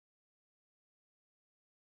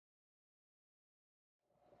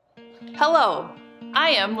Hello, I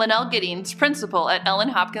am Linnell Giddings, principal at Ellen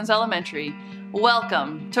Hopkins Elementary.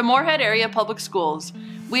 Welcome to Moorhead Area Public Schools.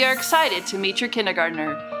 We are excited to meet your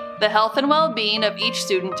kindergartner. The health and well-being of each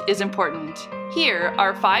student is important. Here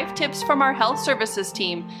are 5 tips from our health services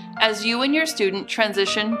team as you and your student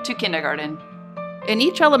transition to kindergarten. In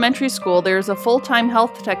each elementary school, there is a full-time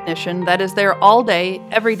health technician that is there all day,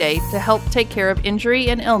 every day, to help take care of injury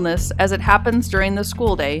and illness as it happens during the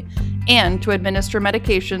school day, and to administer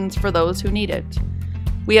medications for those who need it.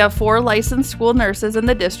 We have 4 licensed school nurses in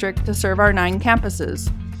the district to serve our 9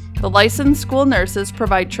 campuses. The licensed school nurses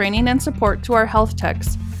provide training and support to our health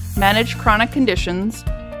techs, manage chronic conditions,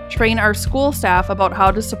 train our school staff about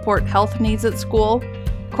how to support health needs at school,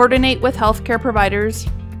 coordinate with healthcare providers,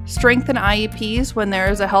 strengthen IEPs when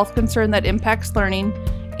there is a health concern that impacts learning,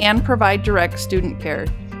 and provide direct student care.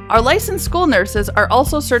 Our licensed school nurses are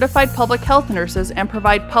also certified public health nurses and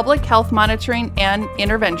provide public health monitoring and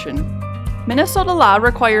intervention. Minnesota law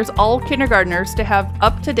requires all kindergartners to have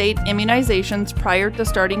up-to-date immunizations prior to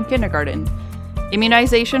starting kindergarten.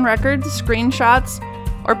 Immunization records, screenshots,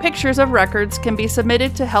 or pictures of records can be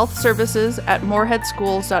submitted to health services at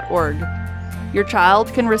moorheadschools.org. Your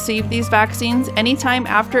child can receive these vaccines anytime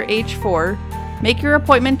after age 4. Make your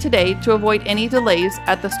appointment today to avoid any delays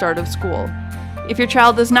at the start of school. If your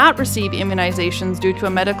child does not receive immunizations due to a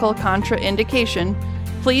medical contraindication,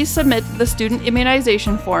 please submit the student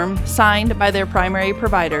immunization form signed by their primary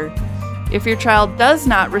provider. If your child does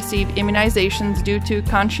not receive immunizations due to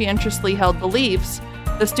conscientiously held beliefs,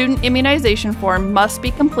 the student immunization form must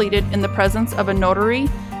be completed in the presence of a notary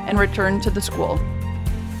and returned to the school.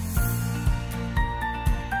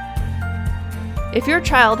 If your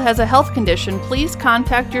child has a health condition, please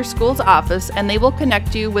contact your school's office and they will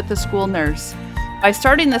connect you with the school nurse. By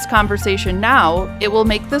starting this conversation now, it will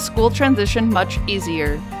make the school transition much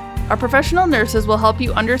easier. Our professional nurses will help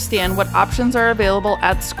you understand what options are available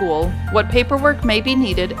at school, what paperwork may be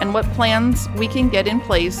needed, and what plans we can get in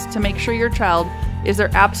place to make sure your child is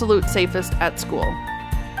their absolute safest at school.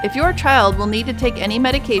 If your child will need to take any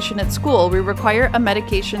medication at school, we require a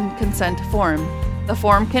medication consent form. The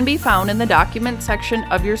form can be found in the document section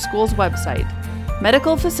of your school's website.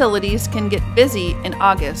 Medical facilities can get busy in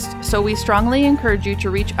August, so we strongly encourage you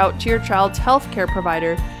to reach out to your child's healthcare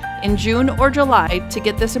provider in June or July to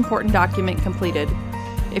get this important document completed.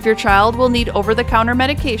 If your child will need over-the-counter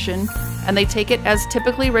medication and they take it as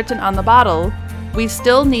typically written on the bottle, we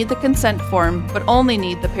still need the consent form but only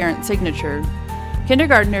need the parent signature.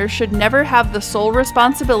 Kindergartners should never have the sole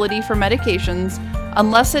responsibility for medications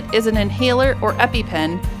unless it is an inhaler or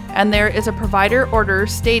EpiPen and there is a provider order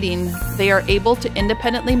stating they are able to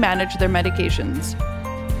independently manage their medications.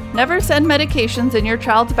 Never send medications in your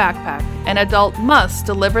child's backpack. An adult must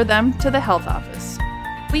deliver them to the health office.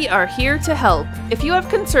 We are here to help. If you have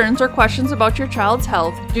concerns or questions about your child's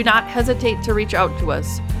health, do not hesitate to reach out to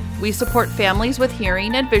us. We support families with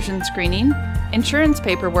hearing and vision screening, insurance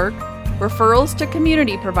paperwork, referrals to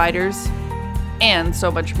community providers, and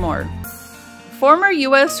so much more. Former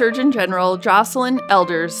U.S. Surgeon General Jocelyn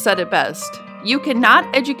Elders said it best: "You cannot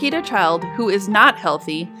educate a child who is not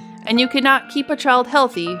healthy, and you cannot keep a child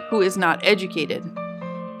healthy who is not educated."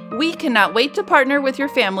 We cannot wait to partner with your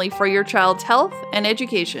family for your child's health and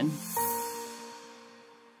education.